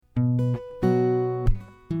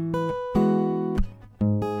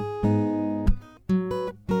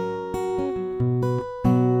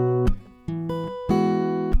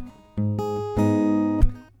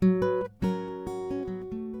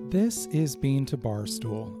is Bean to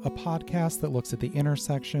Barstool, a podcast that looks at the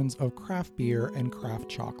intersections of craft beer and craft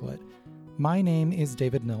chocolate. My name is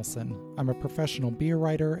David Nilsson. I'm a professional beer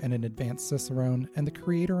writer and an advanced cicerone, and the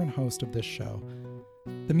creator and host of this show.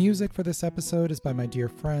 The music for this episode is by my dear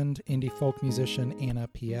friend, indie folk musician Anna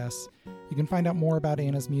P.S. You can find out more about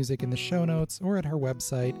Anna's music in the show notes or at her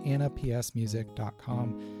website,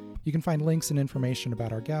 annapsmusic.com. You can find links and information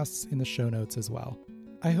about our guests in the show notes as well.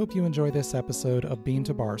 I hope you enjoy this episode of Bean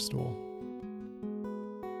to Barstool.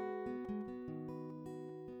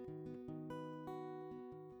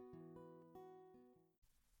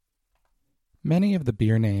 Many of the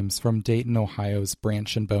beer names from Dayton, Ohio's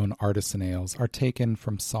Branch and Bone Artisan Ales are taken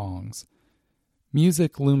from songs.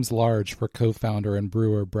 Music looms large for co-founder and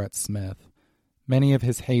brewer Brett Smith. Many of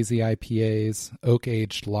his hazy IPAs,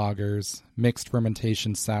 oak-aged lagers, mixed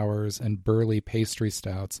fermentation sours, and burley pastry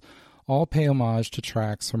stouts all pay homage to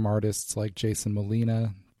tracks from artists like Jason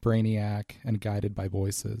Molina, Brainiac, and Guided by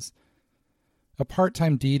Voices. A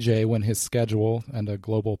part-time DJ when his schedule and a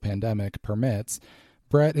global pandemic permits,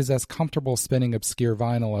 Brett is as comfortable spinning obscure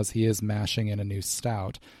vinyl as he is mashing in a new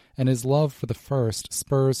stout, and his love for the first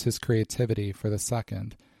spurs his creativity for the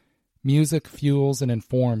second. Music fuels and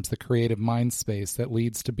informs the creative mind space that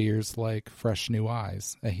leads to beers like Fresh New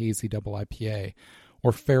Eyes, a hazy double IPA,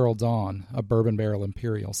 or Feral Dawn, a bourbon barrel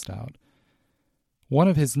imperial stout. One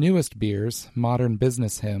of his newest beers, Modern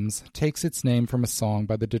Business Hymns, takes its name from a song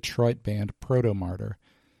by the Detroit band Proto-Martyr.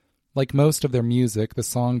 Like most of their music, the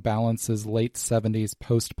song balances late 70s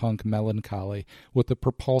post-punk melancholy with the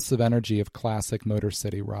propulsive energy of classic Motor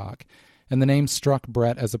City rock, and the name struck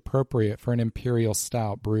Brett as appropriate for an imperial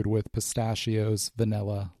stout brewed with pistachios,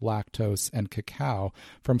 vanilla, lactose, and cacao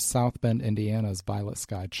from South Bend, Indiana's Violet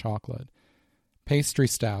Sky chocolate. Pastry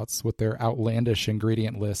stouts, with their outlandish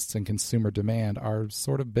ingredient lists and consumer demand, are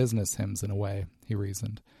sort of business hymns in a way, he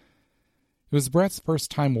reasoned. It was Brett's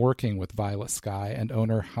first time working with Violet Sky and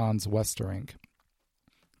owner Hans Westerink.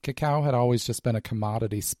 Cacao had always just been a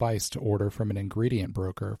commodity spice to order from an ingredient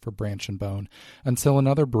broker for Branch and Bone, until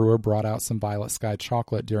another brewer brought out some Violet Sky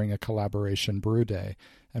chocolate during a collaboration brew day,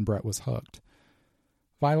 and Brett was hooked.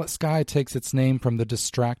 Violet Sky takes its name from the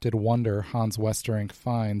distracted wonder Hans Westerink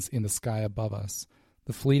finds in the sky above us,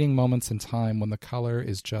 the fleeting moments in time when the color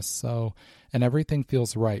is just so, and everything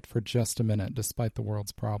feels right for just a minute despite the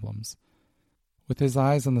world's problems. With his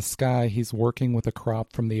eyes on the sky, he's working with a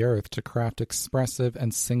crop from the earth to craft expressive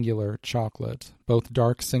and singular chocolate, both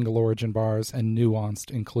dark single-origin bars and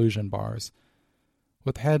nuanced inclusion bars.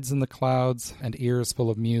 With heads in the clouds and ears full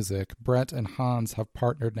of music, Brett and Hans have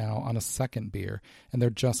partnered now on a second beer, and they're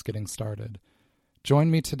just getting started. Join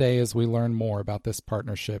me today as we learn more about this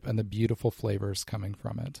partnership and the beautiful flavors coming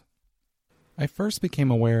from it. I first became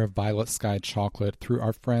aware of Violet Sky chocolate through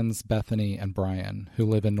our friends Bethany and Brian, who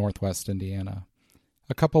live in Northwest Indiana.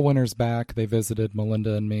 A couple winters back, they visited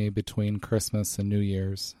Melinda and me between Christmas and New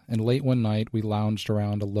Year's, and late one night we lounged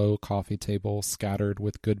around a low coffee table scattered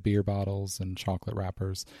with good beer bottles and chocolate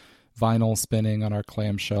wrappers, vinyl spinning on our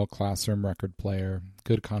clamshell classroom record player,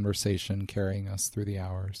 good conversation carrying us through the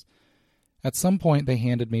hours. At some point, they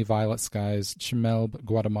handed me Violet Sky's Chimelb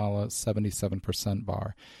Guatemala 77%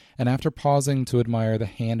 bar, and after pausing to admire the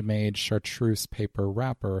handmade chartreuse paper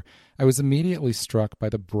wrapper, I was immediately struck by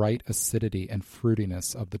the bright acidity and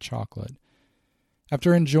fruitiness of the chocolate.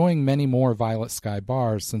 After enjoying many more Violet Sky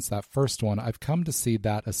bars since that first one, I've come to see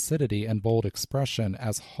that acidity and bold expression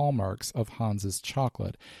as hallmarks of Hans's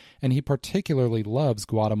chocolate, and he particularly loves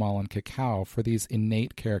Guatemalan cacao for these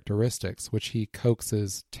innate characteristics which he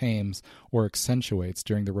coaxes, tames, or accentuates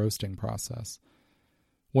during the roasting process.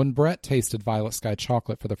 When Brett tasted Violet Sky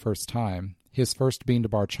chocolate for the first time, his first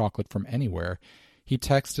bean-to-bar chocolate from anywhere, he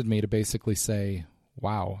texted me to basically say,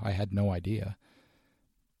 "Wow, I had no idea."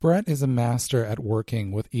 Brett is a master at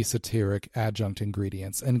working with esoteric adjunct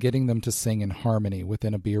ingredients and getting them to sing in harmony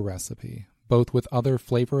within a beer recipe, both with other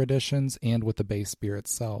flavor additions and with the base beer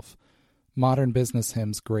itself. Modern Business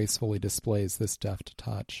Hymns gracefully displays this deft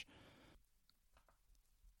touch.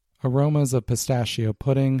 Aromas of pistachio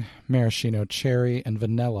pudding, maraschino cherry, and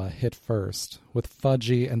vanilla hit first, with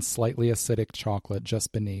fudgy and slightly acidic chocolate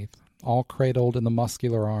just beneath, all cradled in the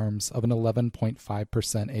muscular arms of an 11.5%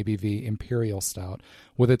 ABV imperial stout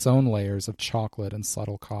with its own layers of chocolate and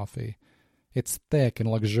subtle coffee. It's thick and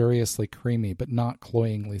luxuriously creamy, but not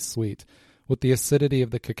cloyingly sweet, with the acidity of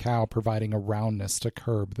the cacao providing a roundness to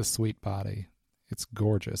curb the sweet body. It's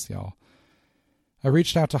gorgeous, y'all. I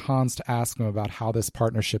reached out to Hans to ask him about how this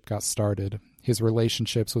partnership got started, his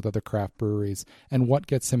relationships with other craft breweries, and what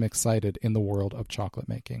gets him excited in the world of chocolate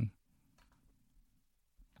making.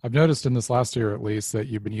 I've noticed in this last year, at least, that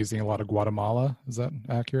you've been using a lot of Guatemala. Is that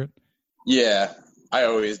accurate? Yeah, I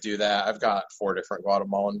always do that. I've got 4 different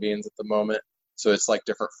Guatemalan beans at the moment. So it's like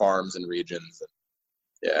different farms and regions.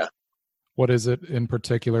 And yeah, What is it in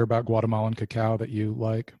particular about Guatemalan cacao that you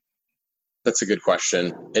like? that's a good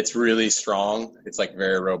question. It's really strong. It's like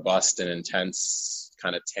very robust and intense,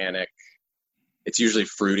 kind of tannic. It's usually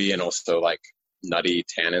fruity and also like nutty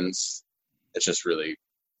tannins. It's just really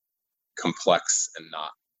complex and not.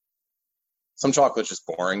 Some chocolate's just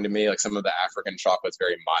boring to me. Like some of the African chocolate's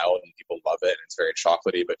very mild and people love it and it's very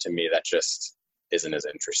chocolatey, but to me that just isn't as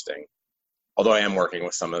interesting. Although I am working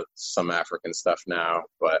with some African stuff now,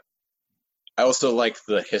 but I also like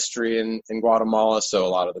the history in Guatemala. So a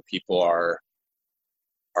lot of the people are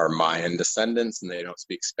Mayan descendants and they don't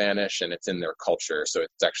speak Spanish and it's in their culture. So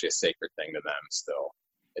it's actually a sacred thing to them still.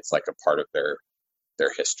 It's like a part of their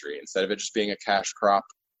history instead of it just being a cash crop.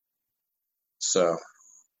 So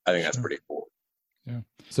I think that's Sure. pretty cool. Yeah.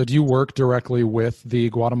 So do you work directly with the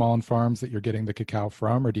Guatemalan farms that you're getting the cacao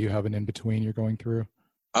from, or do you have an in-between you're going through?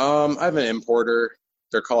 I have an importer.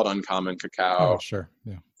 They're called Uncommon Oh, Cacao. sure.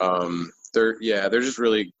 Yeah. They're just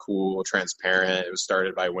really cool, transparent. It was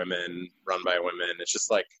started by women, run by women. It's just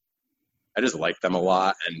like I just like them a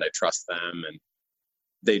lot and I trust them and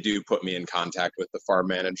they do put me in contact with the farm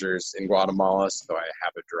managers in Guatemala, so I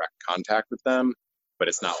have a direct contact with them, but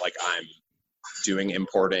it's not like I'm doing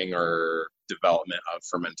importing or development of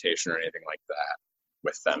fermentation or anything like that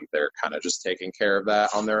with them. They're kind of just taking care of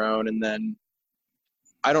that on their own. And then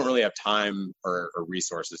I don't really have time or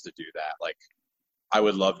resources to do that. Like I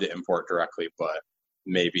would love to import directly, but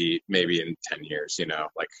maybe in 10 years,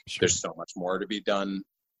 like Sure. there's so much more to be done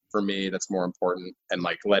for me that's more important and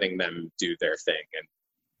like letting them do their thing. And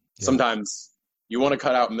Yeah. sometimes you want to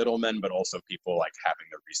cut out middlemen, but also people like having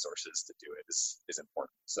the resources to do it is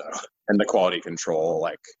important. So, and the quality control,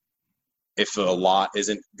 like if a lot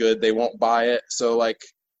isn't good, they won't buy it. So like,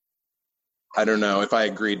 I don't know, if I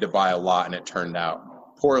agreed to buy a lot and it turned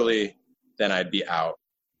out poorly, then I'd be out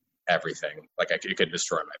everything. Like it could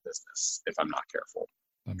destroy my business if I'm not careful.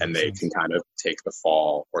 And they can kind of take the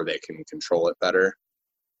fall or they can control it better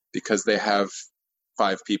because they have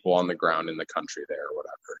 5 people on the ground in the country there or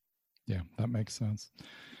whatever. Yeah, that makes sense.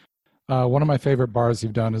 One of my favorite bars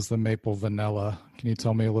you've done is the Maple Vanilla. Can you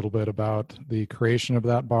tell me a little bit about the creation of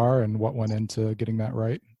that bar and what went into getting that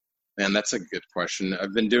right? Man, that's a good question.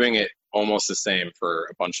 I've been doing it almost the same for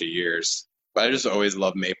a bunch of years, but I just always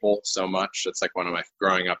loved maple so much. It's like one of my,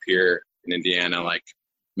 growing up here in Indiana, like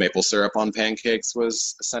maple syrup on pancakes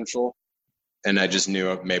was essential. And I just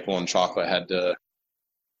knew maple and chocolate had to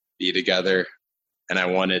be together. And I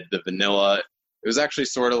wanted the vanilla. It was actually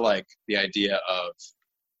sort of like the idea of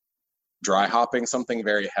dry hopping something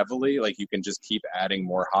very heavily. Like you can just keep adding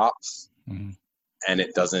more hops and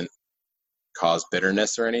it doesn't cause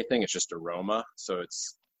bitterness or anything. It's just aroma. So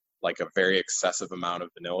it's like a very excessive amount of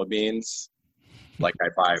vanilla beans. Like I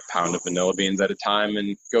buy a pound of vanilla beans at a time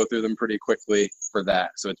and go through them pretty quickly for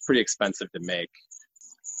that. So it's pretty expensive to make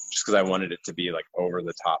just because I wanted it to be like over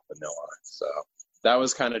the top vanilla. So that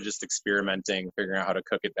was kind of just experimenting, figuring out how to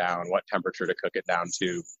cook it down, what temperature to cook it down to,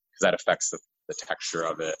 because that affects the texture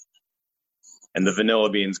of it. And the vanilla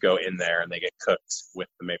beans go in there and they get cooked with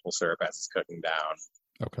the maple syrup as it's cooking down.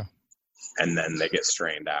 Okay. And then they get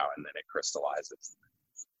strained out and then it crystallizes.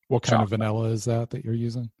 What kind of vanilla is that you're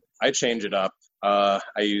using? I change it up. I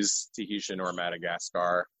use Tahitian or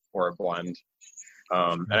Madagascar or a blend.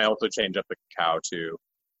 And I also change up the cacao too.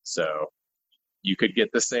 So you could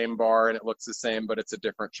get the same bar and it looks the same, but it's a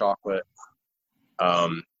different chocolate.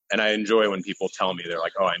 And I enjoy when people tell me, they're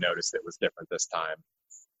like, oh, I noticed it was different this time.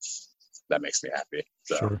 That makes me happy.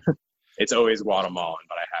 So Sure. It's always Guatemalan,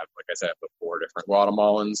 but I have, like I said, the 4 different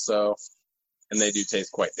Guatemalans. So, and they do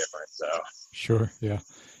taste quite different. So sure. Yeah.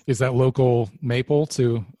 Is that local maple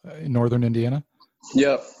to northern Indiana?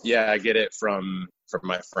 Yep. Yeah. I get it from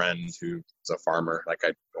my friend who's a farmer. Like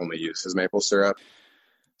I only use his maple syrup.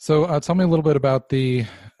 So tell me a little bit about the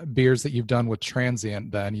beers that you've done with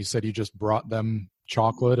Transient then. You said you just brought them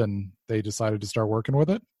chocolate and they decided to start working with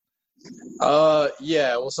it?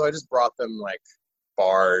 Yeah. Well, so I just brought them like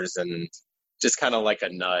bars and just kind of like a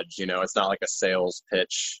nudge, it's not like a sales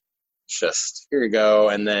pitch. It's just, here you go.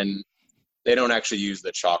 And then they don't actually use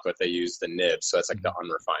the chocolate. They use the nib. So it's like the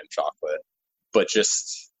unrefined chocolate, but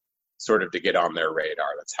just sort of to get on their radar.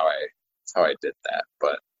 That's how I did that.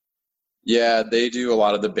 But yeah, they do a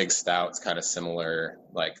lot of the big stouts, kind of similar,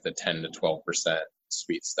 like the 10 to 12%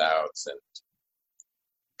 sweet stouts, and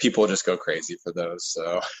people just go crazy for those.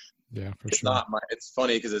 So yeah, for it's sure. it's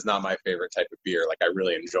funny because it's not my favorite type of beer. Like I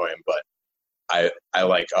really enjoy them, but I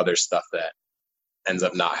like other stuff that ends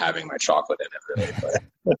up not having my chocolate in it really.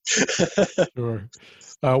 But Sure.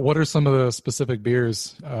 What are some of the specific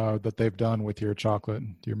beers that they've done with your chocolate?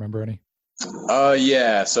 Do you remember any?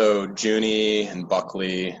 Yeah. So Junie and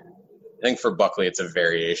Buckley. I think for Buckley it's a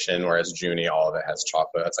variation, whereas Junie, all of it has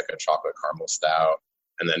chocolate. It's like a chocolate caramel stout.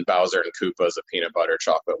 And then Bowser and Koopa is a peanut butter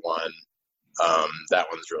chocolate one. That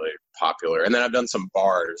one's really popular. And then I've done some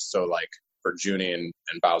bars. So like for Junie and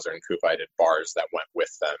Bowser and Koopa, I did bars that went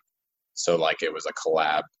with them. So like it was a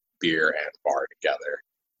collab beer and bar together.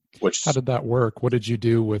 Which How did that work? What did you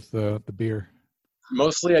do with the beer?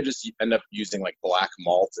 Mostly I just end up using like black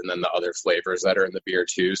malt and then the other flavors that are in the beer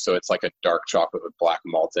too. So it's like a dark chocolate with black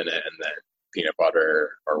malt in it and then peanut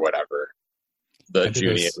butter or whatever. The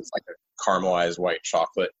Junie is like a caramelized white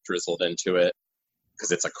chocolate drizzled into it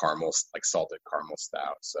because it's a caramel, like salted caramel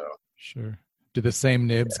stout. So sure. Do the same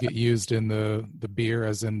nibs get used in the beer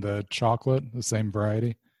as in the chocolate, the same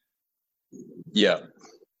variety? Yeah.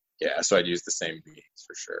 Yeah. So I'd use the same beans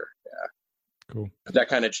for sure. Yeah. Cool. But that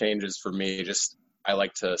kind of changes for me. Just I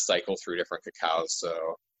like to cycle through different cacaos.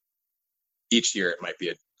 So each year it might be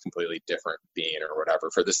a completely different bean or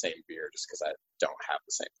whatever for the same beer just because I don't have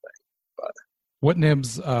the same thing. But what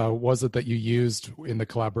nibs was it that you used in the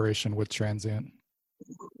collaboration with Transient?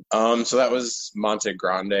 So that was Monte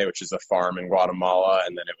Grande, which is a farm in Guatemala,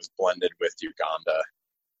 and then it was blended with Uganda.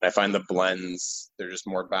 And I find the blends, they're just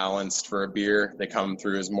more balanced for a beer. They come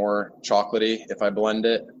through as more chocolatey if I blend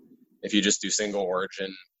it. If you just do single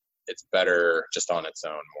origin, it's better just on its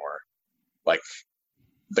own more. Like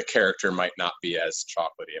the character might not be as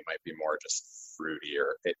chocolatey. It might be more just fruity,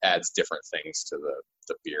 or it adds different things to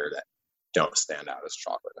the beer that don't stand out as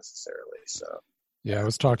chocolate necessarily. So yeah, I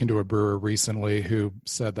was talking to a brewer recently who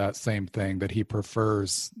said that same thing, that he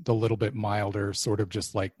prefers the little bit milder, sort of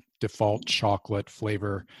just like default chocolate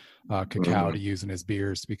flavor cacao to use in his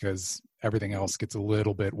beers because everything else gets a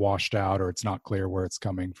little bit washed out or it's not clear where it's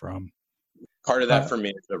coming from. Part of that for me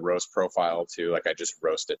is the roast profile too. Like I just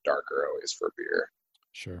roast it darker always for beer.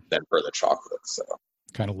 Sure. Than for the chocolate. So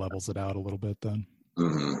kind of levels it out a little bit then.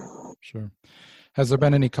 Mm-hmm. Sure. Has there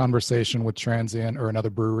been any conversation with Transient or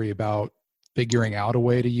another brewery about figuring out a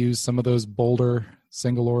way to use some of those bolder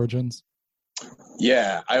single origins?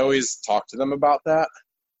 Yeah, I always talk to them about that.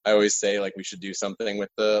 I always say like we should do something with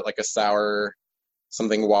like a sour,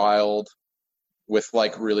 something wild with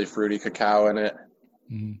like really fruity cacao in it.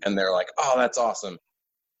 Mm-hmm. And they're like, oh, that's awesome.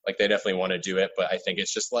 Like they definitely want to do it, but I think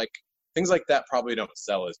it's just like things like that probably don't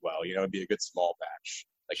sell as well. You know, it'd be a good small batch.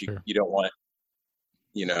 Like sure. you don't want,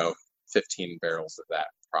 15 barrels of that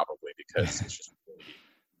probably because it's just really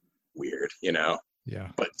weird, Yeah.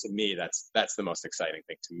 But to me, that's the most exciting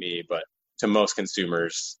thing to me. But to most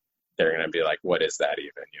consumers, they're going to be like, what is that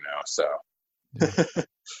even, So. Yeah.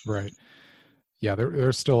 Right. Yeah,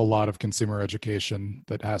 there's still a lot of consumer education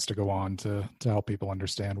that has to go on to help people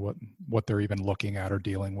understand what they're even looking at or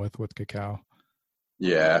dealing with cacao.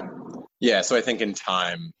 Yeah. Yeah. So I think in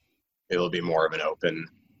time, it'll be more of an open,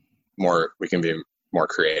 we can be more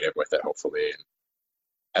creative with it, hopefully. And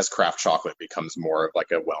as craft chocolate becomes more of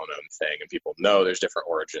like a well-known thing and people know there's different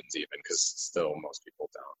origins even because still most people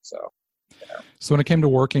don't. So, yeah. So when it came to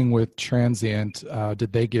working with Transient,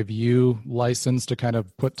 did they give you license to kind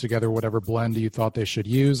of put together whatever blend you thought they should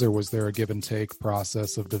use, or was there a give and take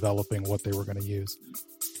process of developing what they were going to use?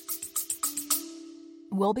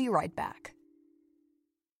 We'll be right back.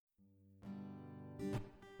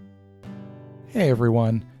 Hey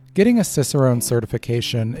everyone. Getting a Cicerone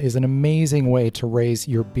certification is an amazing way to raise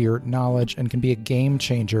your beer knowledge and can be a game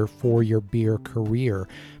changer for your beer career.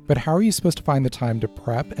 But how are you supposed to find the time to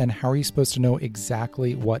prep, and how are you supposed to know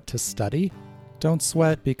exactly what to study? Don't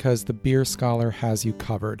sweat, because the Beer Scholar has you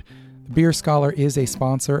covered. The Beer Scholar is a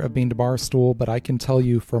sponsor of Bean to Barstool, but I can tell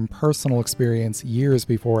you from personal experience years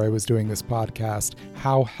before I was doing this podcast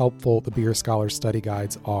how helpful the Beer Scholar study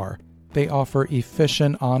guides are. They offer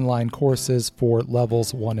efficient online courses for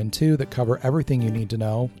levels 1 and 2 that cover everything you need to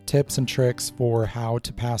know, tips and tricks for how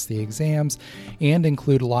to pass the exams, and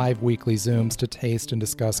include live weekly Zooms to taste and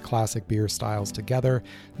discuss classic beer styles together.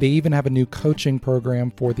 They even have a new coaching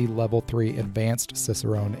program for the Level 3 Advanced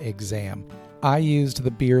Cicerone exam. I used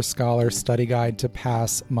the Beer Scholar study guide to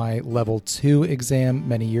pass my Level 2 exam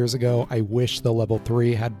many years ago. I wish the Level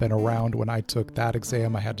 3 had been around when I took that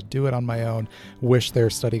exam. I had to do it on my own. Wish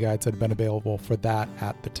their study guides had been available for that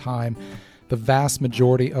at the time. The vast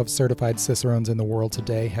majority of certified Cicerones in the world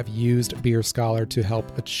today have used Beer Scholar to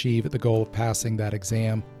help achieve the goal of passing that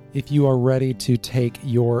exam. If you are ready to take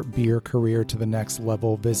your beer career to the next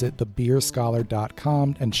level, visit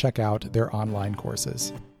thebeerscholar.com and check out their online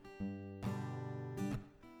courses.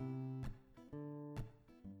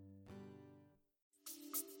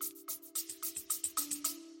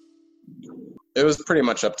 it was pretty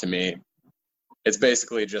much up to me. It's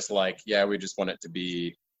basically just like, yeah, we just want it to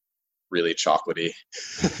be really chocolatey.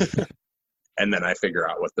 And then I figure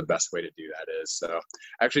out what the best way to do that is. So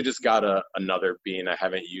I actually just got another bean I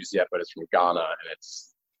haven't used yet, but it's from Ghana, and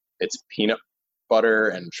it's peanut butter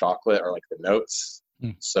and chocolate are like the notes.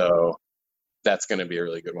 So that's going to be a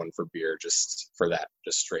really good one for beer, just for that,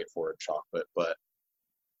 just straightforward chocolate. But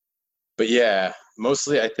yeah,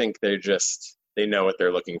 mostly I think they know what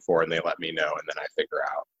they're looking for, and they let me know, and then I figure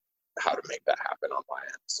out how to make that happen on my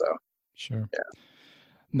end. So sure. Yeah.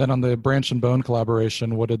 And then on the Branch and Bone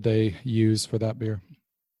collaboration, what did they use for that beer?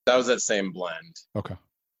 That was that same blend. Okay.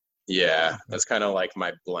 Yeah, that's kind of like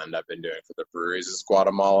my blend I've been doing for the breweries is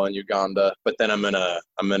Guatemala and Uganda. But then I'm gonna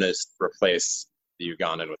replace the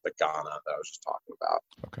Ugandan with the Ghana that I was just talking about.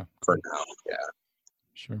 Okay. For now, yeah.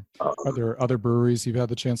 Sure. Are there other breweries you've had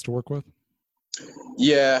the chance to work with?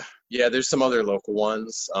 Yeah. There's some other local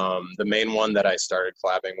ones. The main one that I started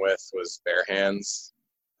collabing with was Bare Hands.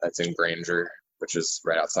 That's in Granger, which is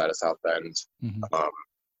right outside of South Bend. Mm-hmm.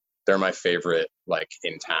 They're my favorite, like,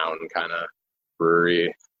 in town kind of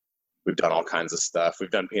brewery. We've done all kinds of stuff. We've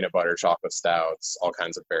done peanut butter chocolate stouts, all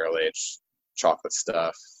kinds of barrel aged chocolate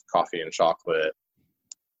stuff, coffee and chocolate.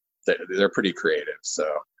 They're pretty creative.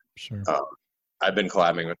 So sure. I've been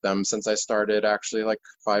collabing with them since I started, actually, like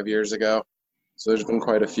 5 years ago. So there's been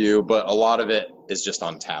quite a few, but a lot of it is just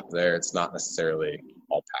on tap there. It's not necessarily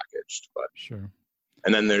all packaged, but sure.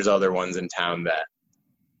 And then there's other ones in town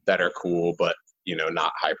that are cool, but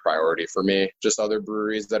not high priority for me. Just other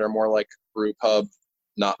breweries that are more like brew pub,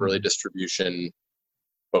 not really distribution,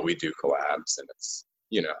 but we do collabs, and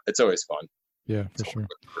it's always fun. Yeah, for sure.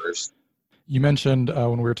 You mentioned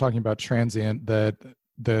when we were talking about Transient that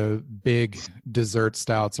the big dessert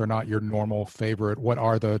stouts are not your normal favorite. What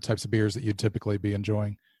are the types of beers that you'd typically be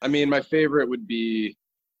enjoying? I mean, my favorite would be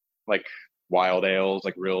like wild ales,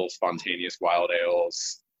 like real spontaneous wild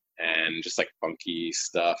ales, and just like funky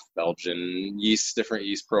stuff, Belgian yeast, different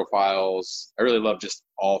yeast profiles. I really love just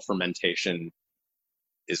all fermentation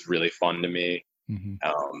is really fun to me. Mm-hmm.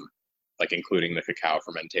 Like including the cacao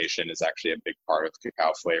fermentation is actually a big part of the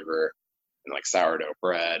cacao flavor, and like sourdough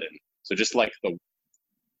bread. And so just like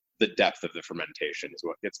the depth of the fermentation is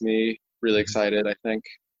what gets me really excited, I think.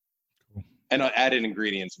 Cool. And added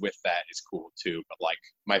ingredients with that is cool too. But like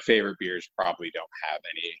my favorite beers probably don't have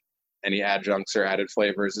any adjuncts or added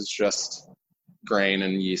flavors. It's just grain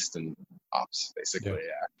and yeast and hops, basically.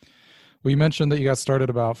 Yeah. Well, you mentioned that you got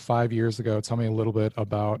started about 5 years ago. Tell me a little bit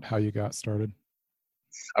about how you got started.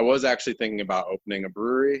 I was actually thinking about opening a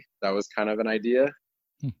brewery. That was kind of an idea.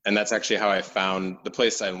 And that's actually how I found the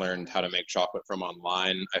place I learned how to make chocolate from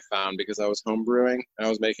online. I found because I was home brewing and I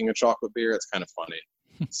was making a chocolate beer. It's kind of funny.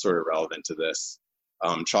 It's sort of relevant to this.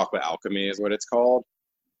 Chocolate alchemy is what it's called.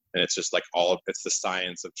 And it's just like it's the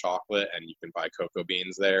science of chocolate, and you can buy cocoa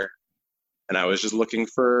beans there. And I was just looking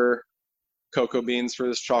for cocoa beans for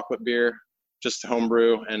this chocolate beer, just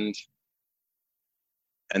homebrew. And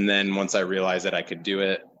then once I realized that I could do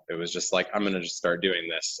it, it was just like, I'm going to just start doing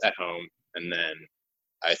this at home. And then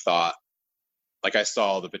I thought, like, I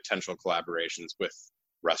saw the potential collaborations with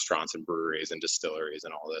restaurants and breweries and distilleries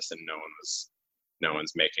and all this, and no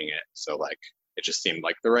one's making it. So like, it just seemed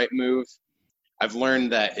like the right move. I've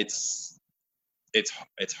learned that it's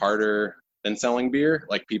harder than selling beer.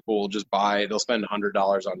 Like people will just they'll spend $100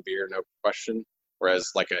 on beer, no question. Whereas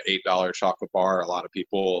like an $8 chocolate bar, a lot of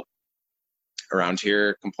people around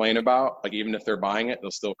here complain about. Like even if they're buying it, they'll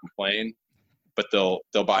still complain, but they'll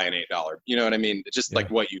buy an $8. You know what I mean? It's just like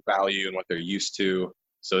what you value and what they're used to.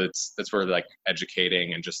 So that's where like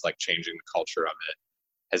educating and just like changing the culture of it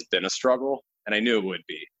has been a struggle, and I knew it would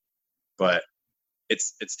be, but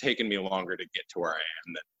it's taken me longer to get to where I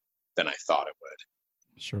am than I thought it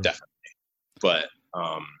would. Sure. Definitely. But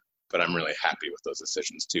I'm really happy with those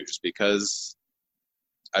decisions too, just because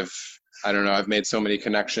I've made so many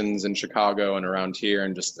connections in Chicago and around here,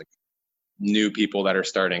 and just like new people that are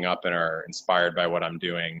starting up and are inspired by what I'm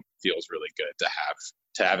doing feels really good to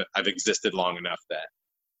have I've existed long enough that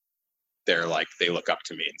they look up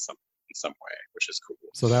to me in some way, which is cool.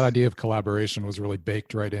 So that idea of collaboration was really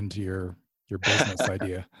baked right into your business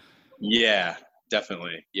idea. Yeah,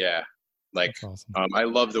 definitely. Yeah. Like, awesome. I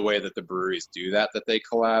love the way that the breweries do that they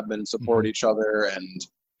collab and support each other. And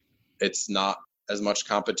it's not as much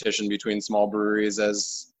competition between small breweries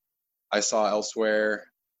as I saw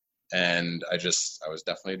elsewhere. And I was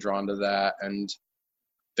definitely drawn to that. And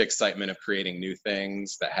the excitement of creating new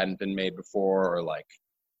things that hadn't been made before, or like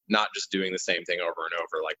not just doing the same thing over and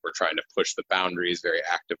over. Like we're trying to push the boundaries very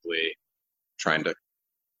actively, trying to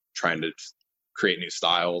create new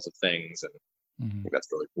styles of things. And I think that's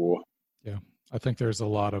really cool. Yeah. I think there's a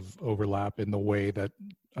lot of overlap in the way that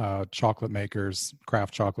chocolate makers,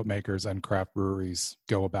 craft chocolate makers, and craft breweries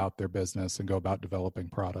go about their business and go about developing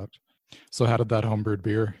product. So, how did that homebrewed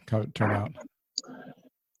beer turn out?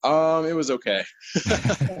 It was okay.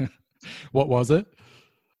 What was it?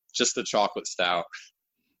 Just a chocolate stout,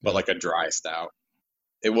 but like a dry stout.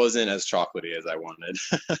 It wasn't as chocolatey as I wanted.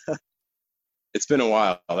 It's been a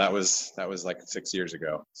while. That was like 6 years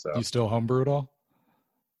ago. So You still homebrew at all?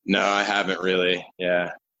 no, I haven't really.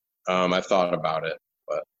 Yeah. I've thought about it,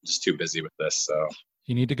 but I'm just too busy with this. So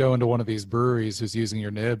You need to go into one of these breweries who's using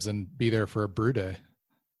your nibs and be there for a brew day.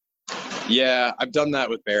 yeah, I've done that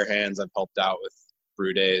with Bare Hands. I've helped out with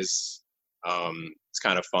brew days. It's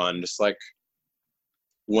kind of fun. Just like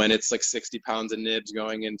when it's like 60 pounds of nibs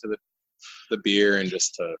going into the beer, and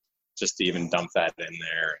just to even dump that in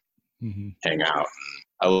there, hang out. And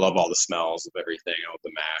I love all the smells of everything. I love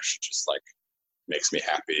the mash. It just like makes me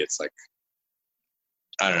happy. It's like,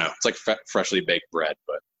 I don't know. It's like freshly baked bread,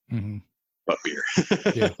 but beer.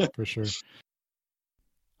 Yeah, for sure.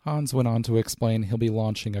 Hans went on to explain he'll be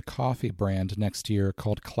launching a coffee brand next year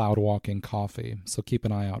called Cloud Walking Coffee, so keep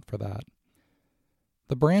an eye out for that.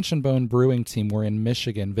 The Branch and Bone brewing team were in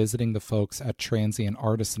Michigan visiting the folks at Transient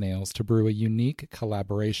Artisan Ales to brew a unique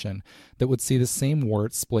collaboration that would see the same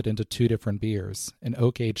wort split into two different beers, an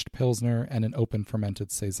oak-aged Pilsner and an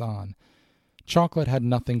open-fermented Saison. Chocolate had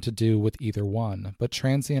nothing to do with either one, but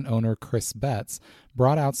Transient owner Chris Betts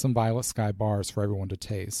brought out some Violet Sky bars for everyone to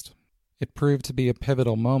taste. It proved to be a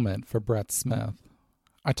pivotal moment for Brett Smith.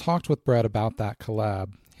 I talked with Brett about that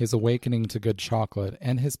collab, his awakening to good chocolate,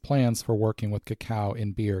 and his plans for working with cacao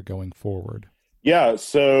in beer going forward. Yeah,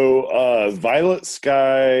 so Violet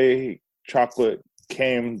Sky chocolate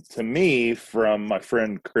came to me from my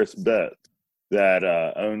friend Chris Betts that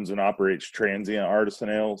owns and operates Transient Artisan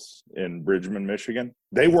Ales in Bridgman, Michigan.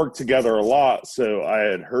 They work together a lot, so I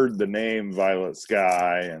had heard the name Violet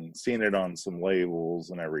Sky and seen it on some labels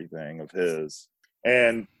and everything of his.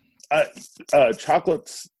 And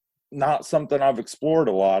chocolate's not something I've explored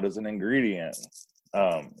a lot as an ingredient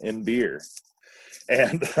in beer.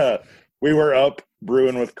 And we were up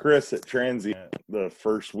brewing with Chris at Transient the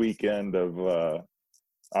first weekend of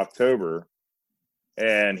October.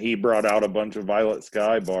 And he brought out a bunch of Violet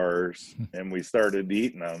Sky bars, and we started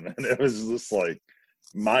eating them, and it was just like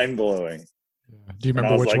mind blowing. Yeah. Do you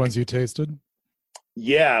remember which ones you tasted?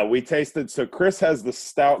 Yeah, we tasted. So Chris has the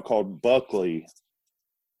stout called Buckley,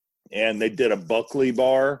 and they did a Buckley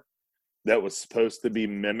bar that was supposed to be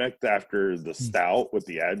mimicked after the stout with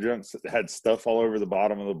the adjuncts. It had stuff all over the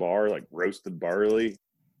bottom of the bar, like roasted barley.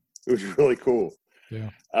 It was really cool.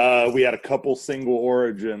 Yeah. We had a couple single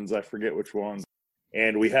origins. I forget which ones.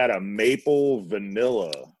 And we had a maple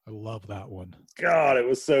vanilla. I love that one. God, it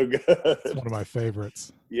was so good. It's one of my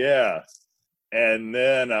favorites. Yeah. And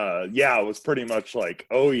then, it was pretty much like,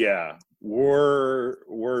 oh yeah, we're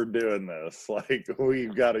doing this. Like,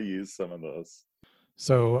 we've got to use some of this.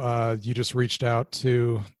 So you just reached out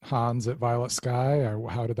to Hans at Violet Sky, or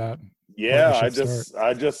how did that? Yeah,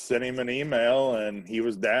 I just sent him an email, and he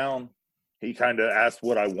was down. He kind of asked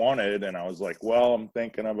what I wanted, and I was like, well, I'm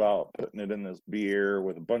thinking about putting it in this beer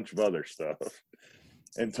with a bunch of other stuff,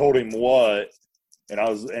 and told him what.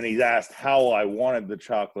 And he asked how I wanted the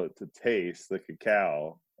chocolate to taste, the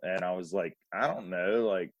cacao. And I was like, I don't know,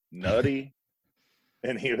 like nutty.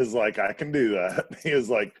 And he was like, I can do that. He was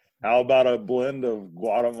like, how about a blend of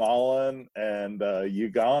Guatemalan and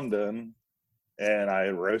Ugandan? And I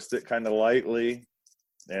roast it kind of lightly.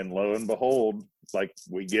 And lo and behold, like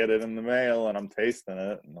we get it in the mail and I'm tasting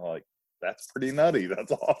it. And I'm like, that's pretty nutty.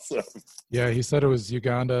 That's awesome. Yeah, he said it was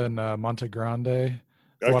Uganda and Monte Grande.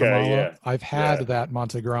 Guatemala. Okay, yeah. I've had that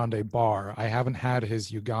Monte Grande bar. I haven't had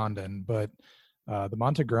his Ugandan, but the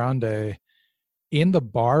Monte Grande in the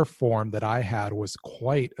bar form that I had was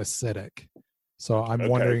quite acidic. So I'm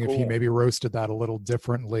wondering if he maybe roasted that a little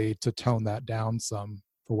differently to tone that down some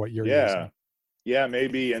for what you're using. Yeah,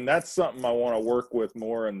 maybe. And that's something I want to work with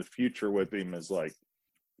more in the future with him, is like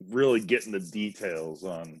really getting the details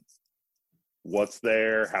on what's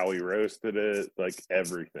there, how he roasted it, like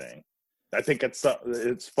everything. I think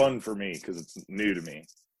it's fun for me because it's new to me.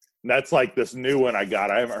 And that's like this new one I got.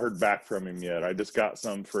 I haven't heard back from him yet. I just got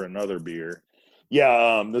some for another beer.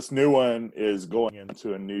 Yeah, this new one is going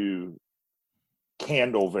into a new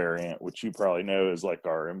candle variant, which you probably know is like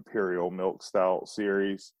our Imperial Milk Stout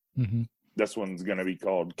series. Mm-hmm. This one's going to be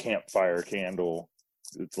called Campfire Candle.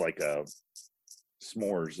 It's like a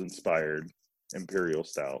s'mores inspired Imperial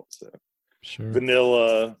Stout. So sure.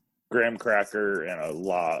 Vanilla, graham cracker, and a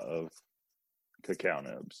lot of cacao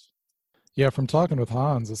nibs. Yeah, from talking with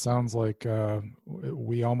Hans, it sounds like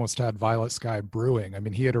we almost had Violet Sky brewing. I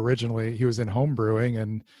mean, he was in home brewing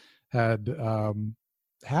and had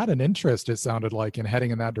had an interest, it sounded like, in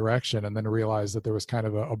heading in that direction, and then realized that there was kind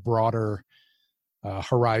of a broader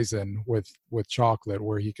horizon with chocolate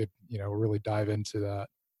where he could, really dive into that.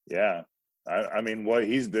 Yeah. I mean, what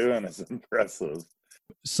he's doing is impressive.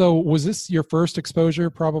 So was this your first exposure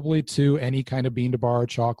probably to any kind of bean to bar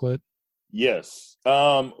chocolate? Yes.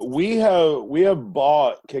 We have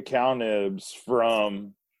bought cacao nibs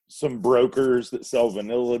from some brokers that sell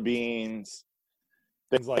vanilla beans,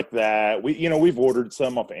 things like that. We've ordered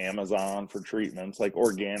some off Amazon for treatments, like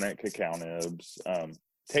organic cacao nibs.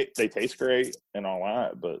 They taste great and all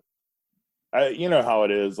that, but you know how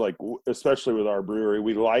it is, like, especially with our brewery,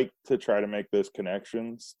 we like to try to make those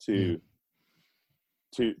connections to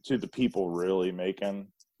the people really making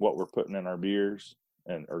what we're putting in our beers,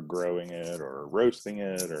 and or growing it or roasting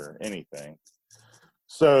it or anything.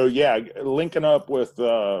 So yeah, linking up with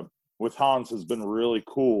Hans has been really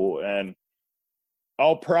cool, and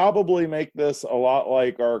I'll probably make this a lot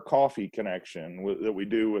like our coffee connection that we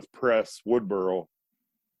do with Press Woodborough,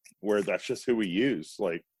 where that's just who we use.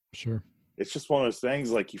 Like, Sure. it's just one of those things,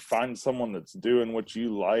 like, you find someone that's doing what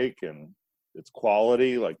you like and it's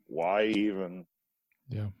quality, like, why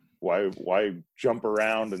jump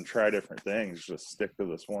around and try different things? Just stick to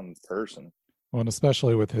this one person. Well, and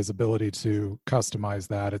especially with his ability to customize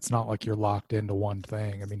that, it's not like you're locked into one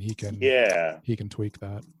thing. I mean, he can tweak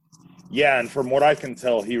that. Yeah, and from what I can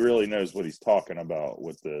tell, he really knows what he's talking about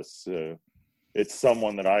with this. It's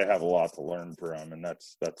someone that I have a lot to learn from, and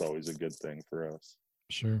that's always a good thing for us.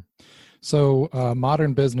 Sure. So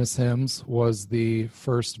Modern Business Hymns was the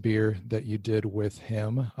first beer that you did with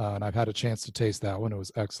him, and I've had a chance to taste that one. It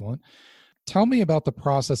was excellent. Tell me about the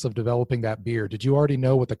process of developing that beer. Did you already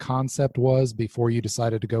know what the concept was before you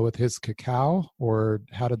decided to go with his cacao, or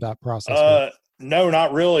how did that process work? No,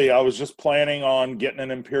 not really. I was just planning on getting an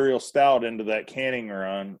Imperial Stout into that canning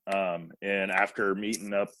run. And after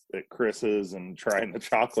meeting up at Chris's and trying the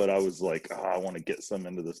chocolate, I was like, I want to get some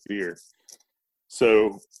into this beer.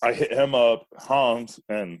 So I hit him up, Hans,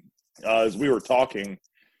 and as we were talking,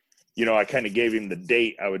 I kind of gave him the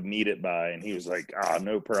date I would need it by, and he was like,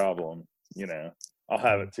 no problem. I'll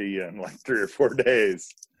have it to you in like 3 or 4 days.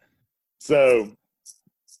 So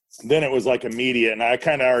then it was like immediate, and I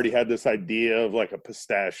kind of already had this idea of like a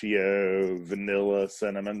pistachio, vanilla,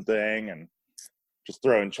 cinnamon thing, and just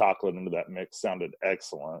throwing chocolate into that mix sounded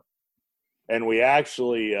excellent. And we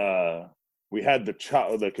actually we had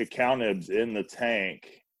the cacao nibs in the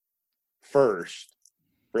tank first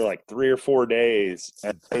for like 3 or 4 days,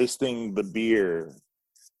 and tasting the beer,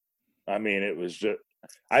 I mean, it was just,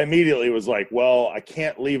 I immediately was like, well, I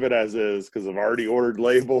can't leave it as is because I've already ordered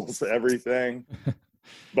labels, everything.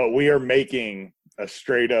 But we are making a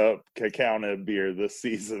straight up cacao nib beer this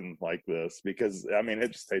season like this, because I mean,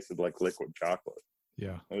 it just tasted like liquid chocolate.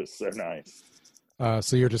 Yeah. It was so nice.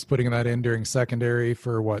 So you're just putting that in during secondary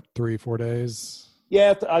for what, 3-4 days?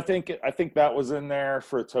 Yeah, I think that was in there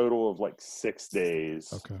for a total of like 6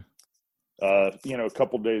 days. Okay. A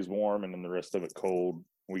couple days warm and then the rest of it cold.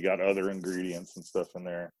 We got other ingredients and stuff in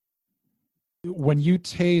there. When you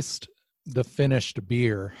taste the finished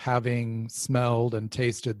beer, having smelled and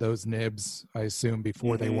tasted those nibs, I assume,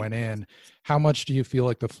 before they went in, how much do you feel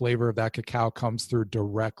like the flavor of that cacao comes through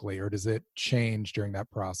directly, or does it change during that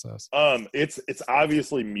process? It's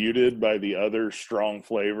obviously muted by the other strong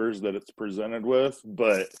flavors that it's presented with,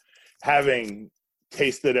 but having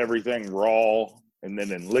tasted everything raw and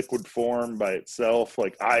then in liquid form by itself,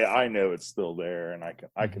 like I know it's still there, and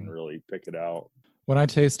I can really pick it out. When I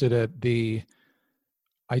tasted it,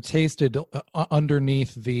 I tasted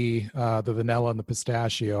underneath the vanilla and the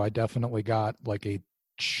pistachio, I definitely got like a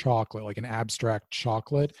chocolate, like an abstract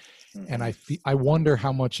chocolate. And I wonder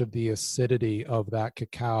how much of the acidity of that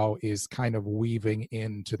cacao is kind of weaving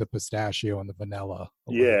into the pistachio and the vanilla.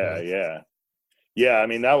 Yeah. I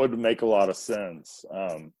mean, that would make a lot of sense.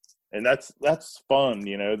 And that's fun.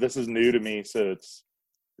 This is new to me, so it's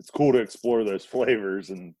cool to explore those flavors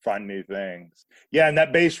and find new things. Yeah, and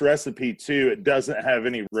that base recipe too, it doesn't have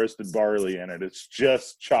any roasted barley in it. It's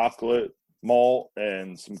just chocolate malt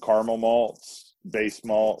and some caramel malts, base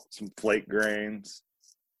malt, some flake grains.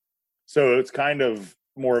 So it's kind of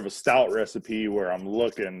more of a stout recipe where I'm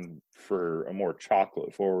looking for a more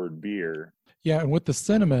chocolate forward beer. Yeah, and with the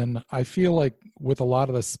cinnamon, I feel like with a lot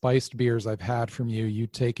of the spiced beers I've had from you, you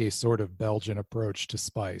take a sort of Belgian approach to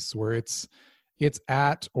spice, where it's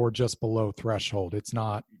at or just below threshold. It's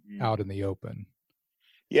not out in the open.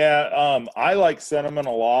 Yeah, I like cinnamon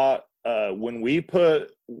a lot.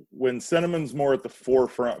 when cinnamon's more at the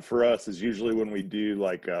forefront for us is usually when we do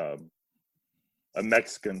like a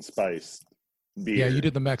Mexican spice beer. Yeah, you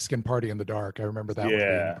did the Mexican Party in the Dark. I remember that one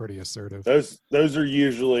being pretty assertive. Those are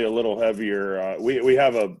usually a little heavier.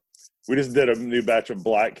 We just did a new batch of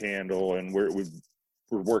Black Candle, and we're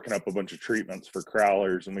working up a bunch of treatments for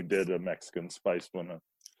crowlers, and we did a Mexican spice one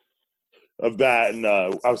of that. And I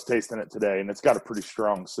was tasting it today, and it's got a pretty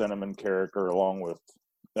strong cinnamon character, along with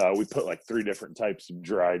we put like 3 different types of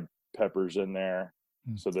dried peppers in there,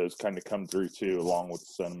 so those kind of come through too, along with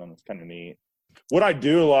the cinnamon. It's kind of neat. What I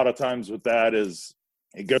do a lot of times with that is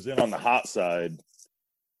it goes in on the hot side,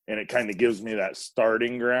 and it kind of gives me that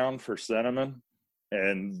starting ground for cinnamon.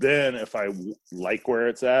 And then if I like where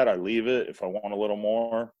it's at, I leave it. If I want a little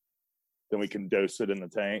more, then we can dose it in the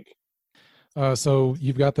tank. So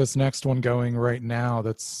you've got this next one going right now.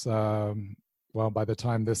 That's by the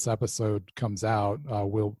time this episode comes out,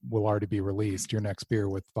 will already be released. Your next beer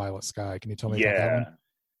with Violet Sky. Can you tell me about that one?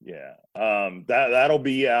 Yeah. That'll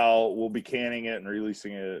be out. We'll be canning it and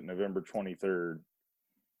releasing it November 23rd.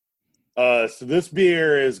 So this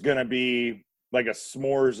beer is going to be like a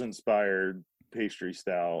s'mores inspired pastry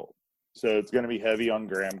stout. So it's going to be heavy on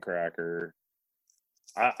graham cracker.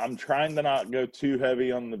 I'm trying to not go too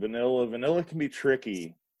heavy on the vanilla. Vanilla can be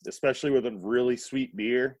tricky, especially with a really sweet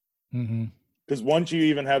beer. Because once you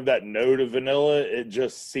even have that note of vanilla, it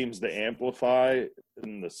just seems to amplify,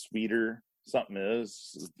 and the sweeter something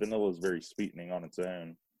is. Vanilla is very sweetening on its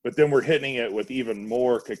own. But then we're hitting it with even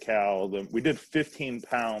more cacao. We did 15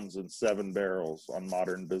 pounds in 7 barrels on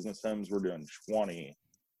Modern Business Homes. We're doing 20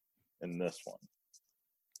 in this one.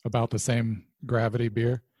 About the same gravity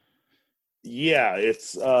beer? Yeah,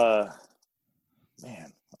 it's I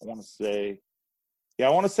want to say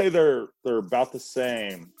they're about the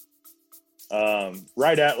same.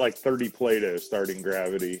 Right at like 30 Plato starting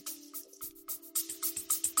gravity.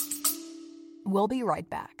 We'll be right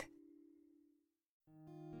back.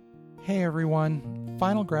 Hey everyone,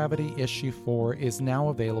 Final Gravity Issue 4 is now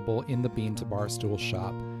available in the Bean to Barstool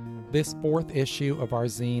shop. This 4th issue of our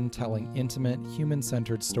zine telling intimate,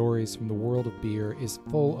 human-centered stories from the world of beer is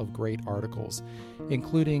full of great articles,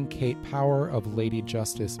 including Kate Power of Lady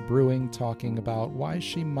Justice Brewing talking about why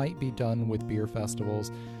she might be done with beer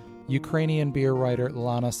festivals, Ukrainian beer writer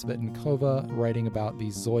Lana Svitnikova writing about the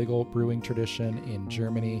Zeugel brewing tradition in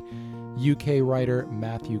Germany, UK writer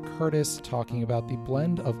Matthew Curtis talking about the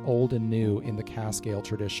blend of old and new in the cask ale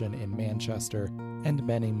tradition in Manchester, and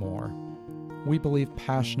many more. We believe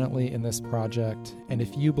passionately in this project, and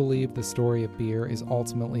if you believe the story of beer is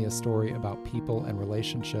ultimately a story about people and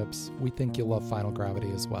relationships, we think you'll love Final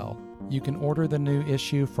Gravity as well. You can order the new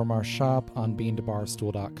issue from our shop on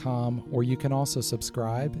beantobarstool.com, or you can also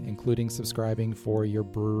subscribe, including subscribing for your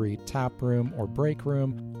brewery tap room or break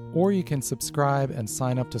room, or you can subscribe and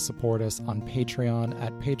sign up to support us on Patreon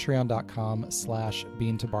at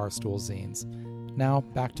patreon.com/beantobarstoolzines. Now,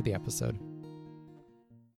 back to the episode.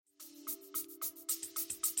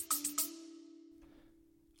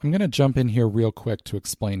 I'm going to jump in here real quick to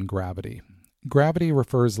explain gravity. Gravity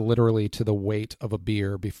refers literally to the weight of a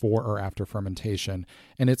beer before or after fermentation,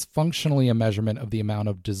 and it's functionally a measurement of the amount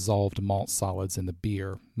of dissolved malt solids in the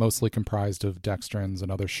beer, mostly comprised of dextrins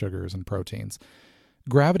and other sugars and proteins.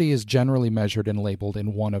 Gravity is generally measured and labeled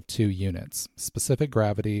in one of 2 units, specific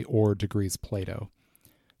gravity or degrees Plato.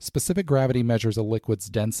 Specific gravity measures a liquid's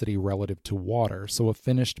density relative to water, so a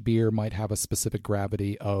finished beer might have a specific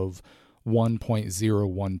gravity of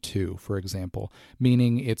 1.012, for example,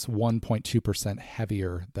 meaning it's 1.2%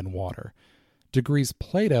 heavier than water. Degrees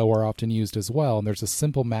Plato are often used as well, and there's a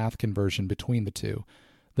simple math conversion between the two.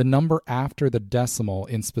 The number after the decimal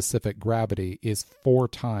in specific gravity is 4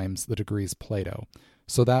 times the degrees Plato,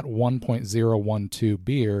 so that 1.012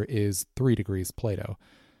 beer is 3 degrees Plato.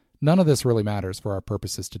 None of this really matters for our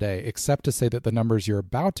purposes today, except to say that the numbers you're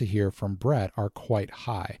about to hear from Brett are quite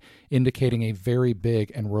high, indicating a very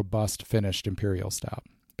big and robust finished imperial stout.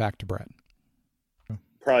 Back to Brett.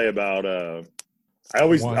 Probably about I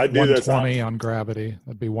do this 120 on gravity.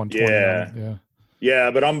 That'd be 120.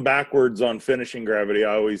 Yeah, but I'm backwards on finishing gravity.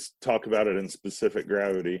 I always talk about it in specific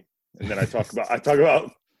gravity, and then I talk about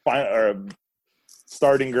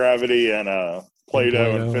starting gravity and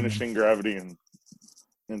Plato and finishing gravity and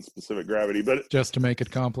in specific gravity. But just to make it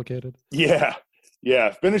complicated. Yeah.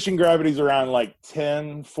 Finishing gravity's around like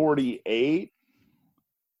 1048.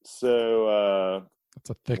 So that's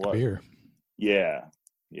a thick beer. Yeah,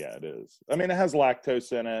 it is. I mean, it has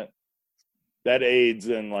lactose in it. That aids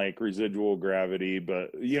in like residual gravity,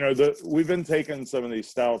 but we've been taking some of these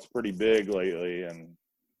stouts pretty big lately, and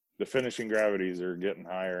the finishing gravities are getting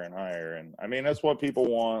higher and higher. And I mean, that's what people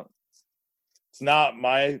want. It's not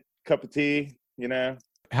my cup of tea, you know.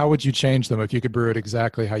 How would you change them if you could brew it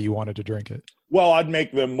exactly how you wanted to drink it? Well, I'd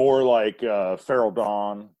make them more like Feral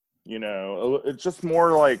Dawn, you know. It's just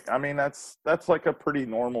more like, I mean, that's like a pretty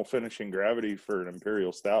normal finishing gravity for an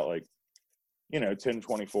imperial stout, like, you know,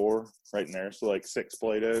 1024 right in there. So like 6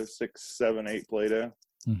 Plato, 6, 7, 8 Plato.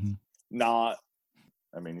 Mm-hmm. Not,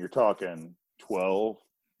 I mean, you're talking 12,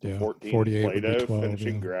 14 Plato 12,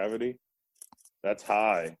 finishing gravity. That's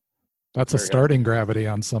high. That's very a starting gravity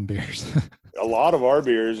on some beers. A lot of our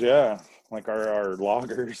beers, yeah. Like our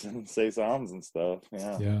lagers and saisons and stuff,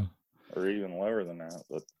 yeah. Or even lower than that.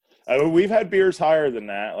 But we've had beers higher than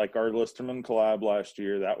that. Like our Listerman collab last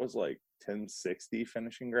year, that was like 1060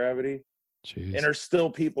 finishing gravity. Jeez. And there's still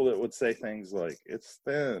people that would say things like, it's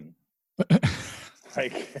thin.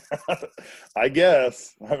 Like, I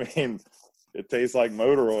guess. I mean, it tastes like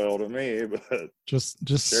motor oil to me, but just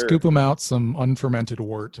sure. Scoop them out some unfermented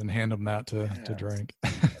wort and hand them that to drink. I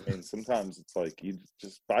mean, sometimes it's like you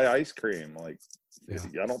just buy ice cream. Like,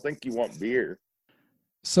 I don't think you want beer.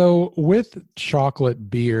 So with chocolate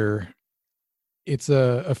beer, it's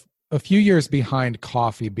a few years behind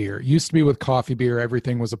coffee beer. It used to be with coffee beer,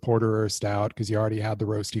 everything was a porter or a stout because you already had the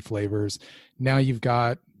roasty flavors. Now you've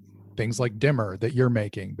got things like Dimmer that you're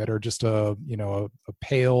making that are just a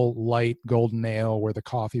pale, light golden ale where the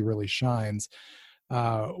coffee really shines.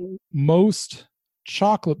 Most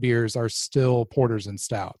chocolate beers are still porters and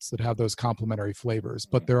stouts that have those complementary flavors,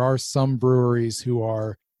 but there are some breweries who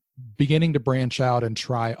are beginning to branch out and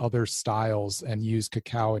try other styles and use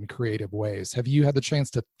cacao in creative ways. Have you had the chance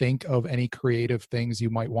to think of any creative things you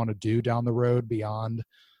might want to do down the road beyond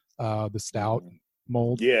the stout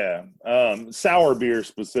mold? Yeah. Sour beer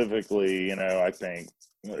specifically, you know, I think,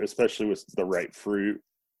 especially with the right fruit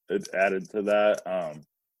added to that.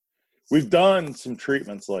 We've done some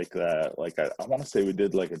treatments like that. Like I want to say we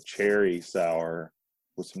did like a cherry sour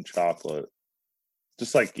with some chocolate.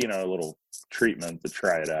 Just like, you know, a little treatment to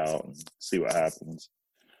try it out and see what happens.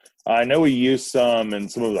 I know we used some in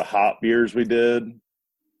some of the hop beers we did,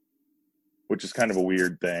 which is kind of a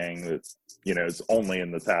weird thing that, you know, it's only in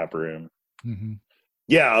the tap room. Mm-hmm.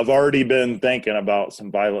 Yeah, I've already been thinking about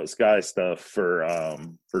some Violet Sky stuff for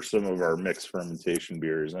some of our mixed fermentation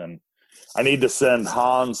beers, and I need to send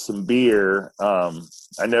Hans some beer.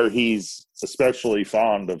 I know he's especially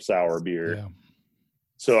fond of sour beer. Yeah.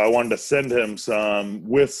 So I wanted to send him some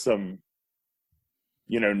with some,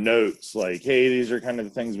 you know, notes like, hey, these are kind of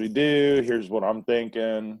the things we do. Here's what I'm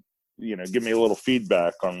thinking. You know, give me a little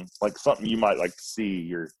feedback on like something you might like to see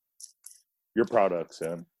your products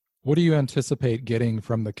in. What do you anticipate getting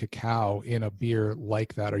from the cacao in a beer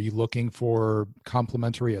like that? Are you looking for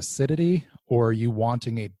complementary acidity, or are you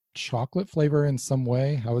wanting a chocolate flavor in some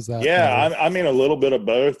way? How is that? Yeah, I mean, a little bit of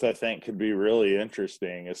both I think could be really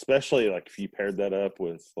interesting, especially like if you paired that up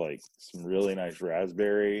with like some really nice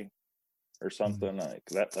raspberry or something. Like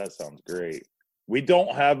that sounds great. We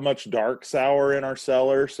don't have much dark sour in our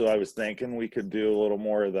cellar, so I was thinking we could do a little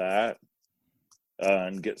more of that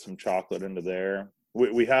and get some chocolate into there.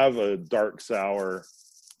 We have a dark sour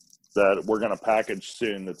that we're going to package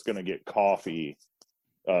soon that's going to get coffee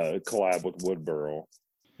collab with Woodburl.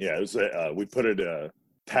 Yeah, it was we put it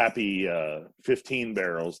Pappy 15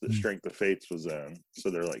 barrels that Strength of Fates was in. So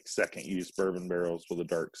they're like second use bourbon barrels with a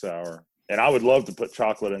dark sour. And I would love to put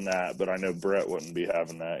chocolate in that, but I know Brett wouldn't be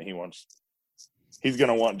having that. He's going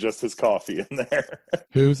to want just his coffee in there.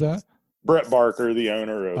 Who's that? Brett Barker, the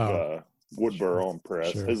owner of Woodburl and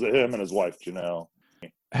Press. Sure. Him and his wife, Janelle.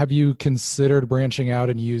 Have you considered branching out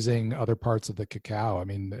and using other parts of the cacao? I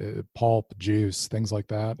mean, pulp, juice, things like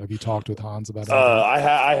that. Have you talked with Hans about it?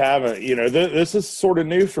 I haven't. You know, this is sort of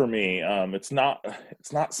new for me. It's not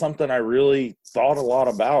something I really thought a lot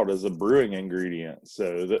about as a brewing ingredient.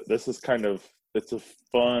 So this is it's a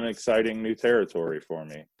fun, exciting new territory for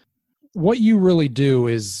me. What you really do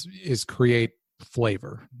is create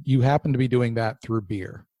flavor. You happen to be doing that through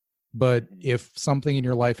beer. But if something in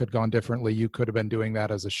your life had gone differently, you could have been doing that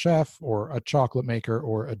as a chef or a chocolate maker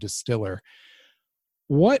or a distiller.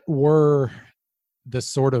 What were the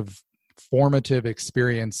sort of formative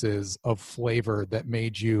experiences of flavor that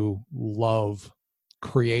made you love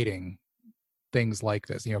creating things like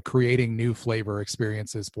this, you know, creating new flavor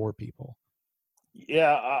experiences for people?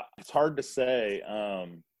 Yeah, it's hard to say.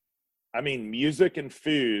 I mean, music and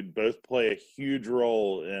food both play a huge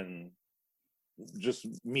role in just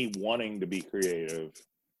me wanting to be creative.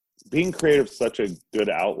 Being creative is such a good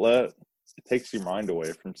outlet. It takes your mind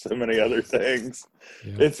away from so many other things.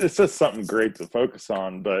 Yeah. It's just something great to focus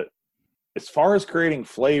on. But as far as creating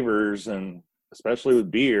flavors, and especially with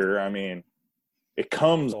beer, I mean, it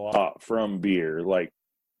comes a lot from beer. Like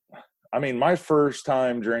I mean, my first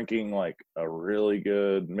time drinking like a really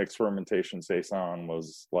good mixed fermentation Saison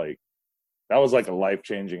was like, that was like a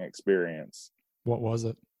life-changing experience. What was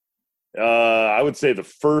it? I would say the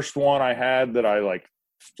first one I had that I like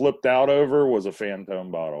flipped out over was a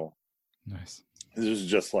Fantôme bottle. Nice. This is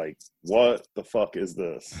just like, what the fuck is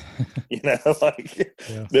this? You know, like,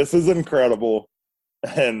 yeah. This is incredible.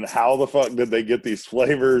 And how the fuck did they get these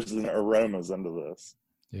flavors and aromas into this?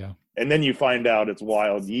 Yeah. And then you find out it's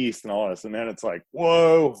wild yeast and all this. And then it's like,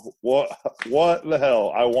 whoa, what the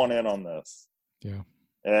hell? I want in on this. Yeah.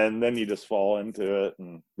 And then you just fall into it,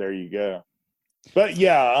 and there you go. But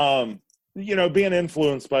yeah, you know, being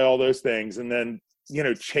influenced by all those things, and then, you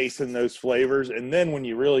know, chasing those flavors. And then when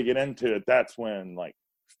you really get into it, that's when like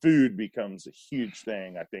food becomes a huge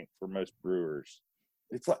thing, I think, for most brewers.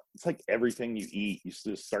 It's like everything you eat, you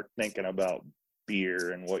just start thinking about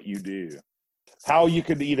beer and what you do. How you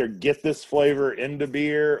could either get this flavor into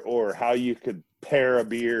beer or how you could pair a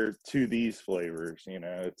beer to these flavors. You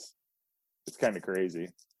know, it's kind of crazy.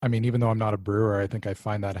 I mean, even though I'm not a brewer, I think I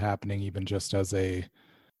find that happening even just as a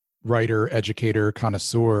writer, educator,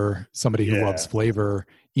 connoisseur, somebody who loves flavor.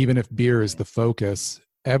 Even if beer is the focus,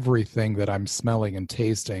 everything that I'm smelling and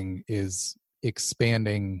tasting is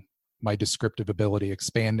expanding my descriptive ability,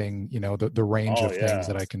 expanding, you know, the range of things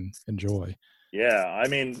that I can enjoy. Yeah, I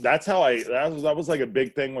mean, that's how that was like a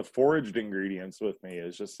big thing with foraged ingredients with me.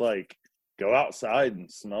 It's just like, go outside and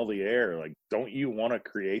smell the air. Like, don't you want to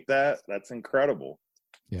create that? That's incredible.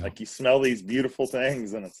 Yeah. Like, you smell these beautiful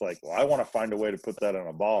things and it's like, well, I want to find a way to put that in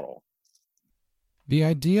a bottle. The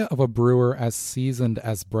idea of a brewer as seasoned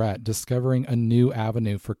as Brett discovering a new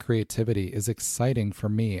avenue for creativity is exciting for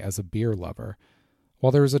me as a beer lover.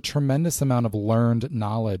 While there is a tremendous amount of learned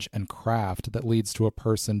knowledge and craft that leads to a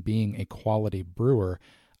person being a quality brewer,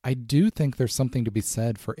 I do think there's something to be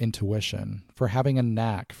said for intuition, for having a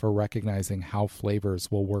knack for recognizing how flavors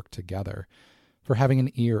will work together, for having an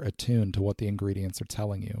ear attuned to what the ingredients are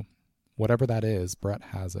telling you. Whatever that is, Brett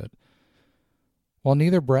has it. While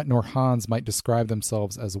neither Brett nor Hans might describe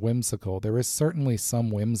themselves as whimsical, there is certainly some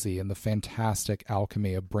whimsy in the fantastic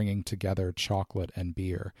alchemy of bringing together chocolate and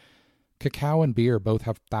beer. Cacao and beer both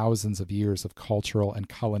have thousands of years of cultural and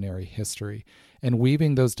culinary history, and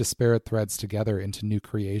weaving those disparate threads together into new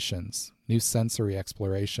creations, new sensory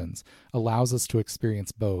explorations, allows us to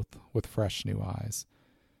experience both with fresh new eyes.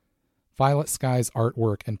 Violet Sky's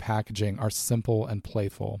artwork and packaging are simple and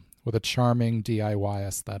playful, with a charming DIY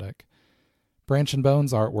aesthetic. Branch and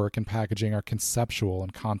Bone's artwork and packaging are conceptual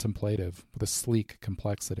and contemplative, with a sleek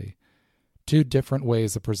complexity. Two different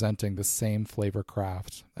ways of presenting the same flavor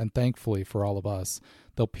craft, and thankfully for all of us,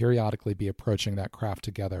 they'll periodically be approaching that craft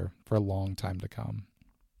together for a long time to come.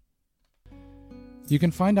 You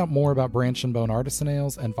can find out more about Branch and Bone Artisan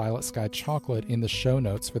Ales and Violet Sky Chocolate in the show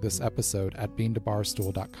notes for this episode at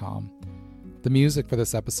beantobarstool.com. The music for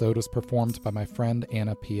this episode was performed by my friend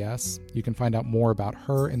Anna P.S. You can find out more about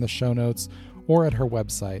her in the show notes or at her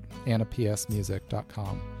website,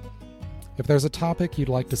 annapsmusic.com. If there's a topic you'd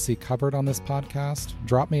like to see covered on this podcast,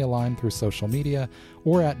 drop me a line through social media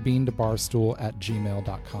or at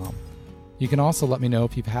beantobarstool@gmail.com. You can also let me know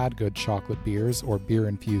if you've had good chocolate beers or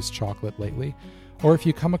beer-infused chocolate lately, or if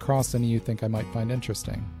you come across any you think I might find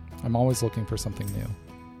interesting. I'm always looking for something new.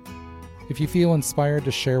 If you feel inspired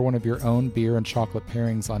to share one of your own beer and chocolate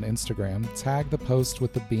pairings on Instagram, tag the post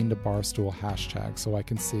with the Bean to Barstool hashtag so I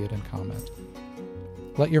can see it and comment.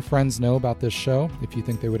 Let your friends know about this show if you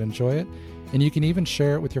think they would enjoy it, and you can even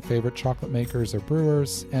share it with your favorite chocolate makers or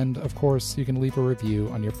brewers, and of course, you can leave a review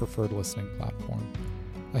on your preferred listening platform.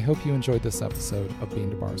 I hope you enjoyed this episode of Bean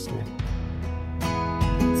to Barstool.